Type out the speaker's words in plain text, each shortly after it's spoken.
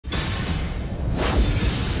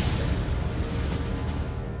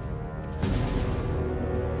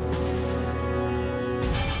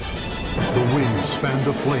fan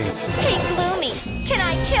the flame. Hey, Gloomy, can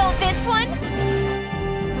I kill this one?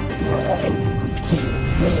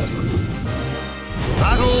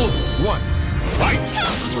 Battle 1. Fight!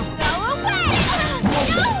 Go away!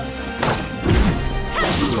 No!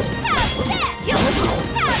 Have this! You have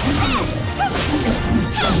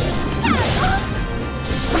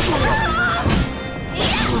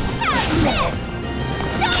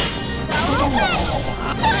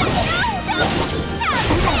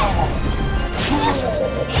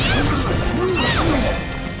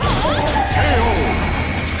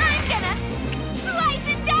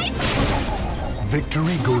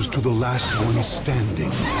Victory goes to the last one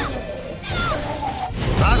standing.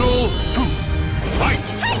 Battle 2. Fight!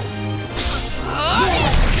 How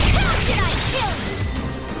should I kill you?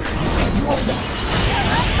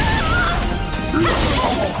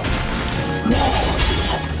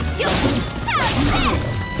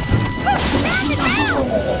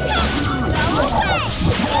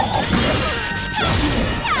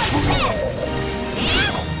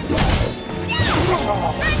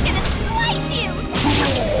 I'm gonna slice you!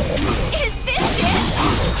 Is this it?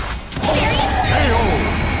 Seriously?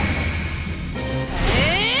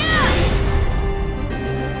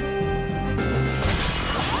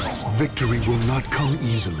 Victory will not come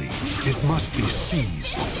easily. It must be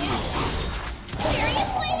seized.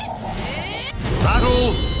 Seriously?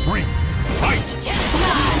 Battle 3. Fight!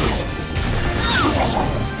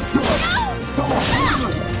 Go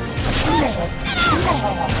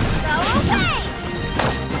away!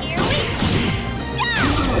 Here we go!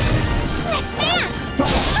 Let's dance!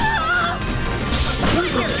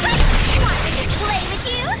 Want me to play with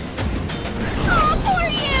you? Oh, poor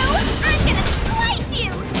you! I'm gonna slice you!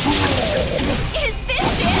 Is this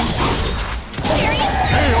it?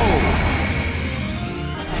 Seriously?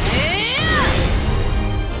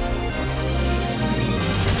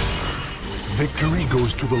 Victory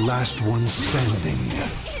goes to the last one standing.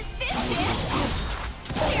 Is this it?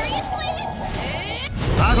 Seriously?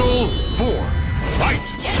 Battle 4. Fight!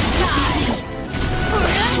 Genocide!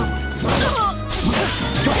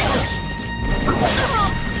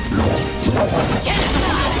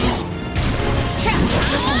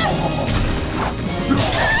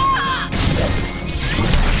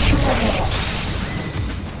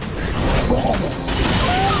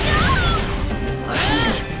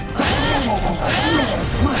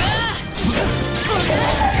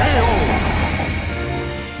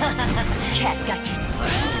 Cat got you.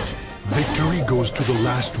 Victory goes to the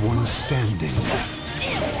last one standing.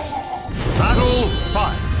 Battle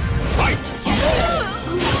 5. Fight! Is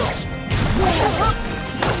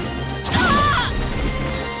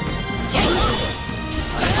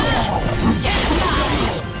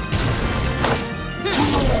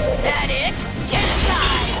that it?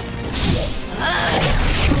 Genocide!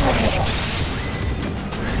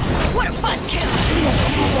 What a buzzkill!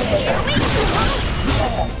 Here we go!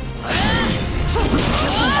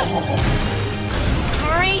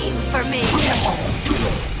 Scream for me!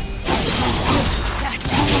 Such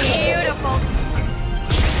beautiful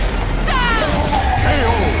sound!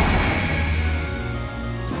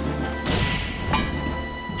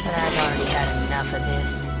 But I've already had enough of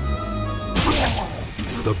this.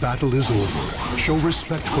 The battle is over. Show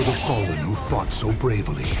respect for the fallen who fought so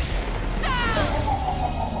bravely.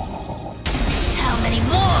 How many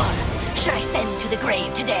more should I send to the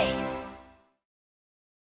grave today?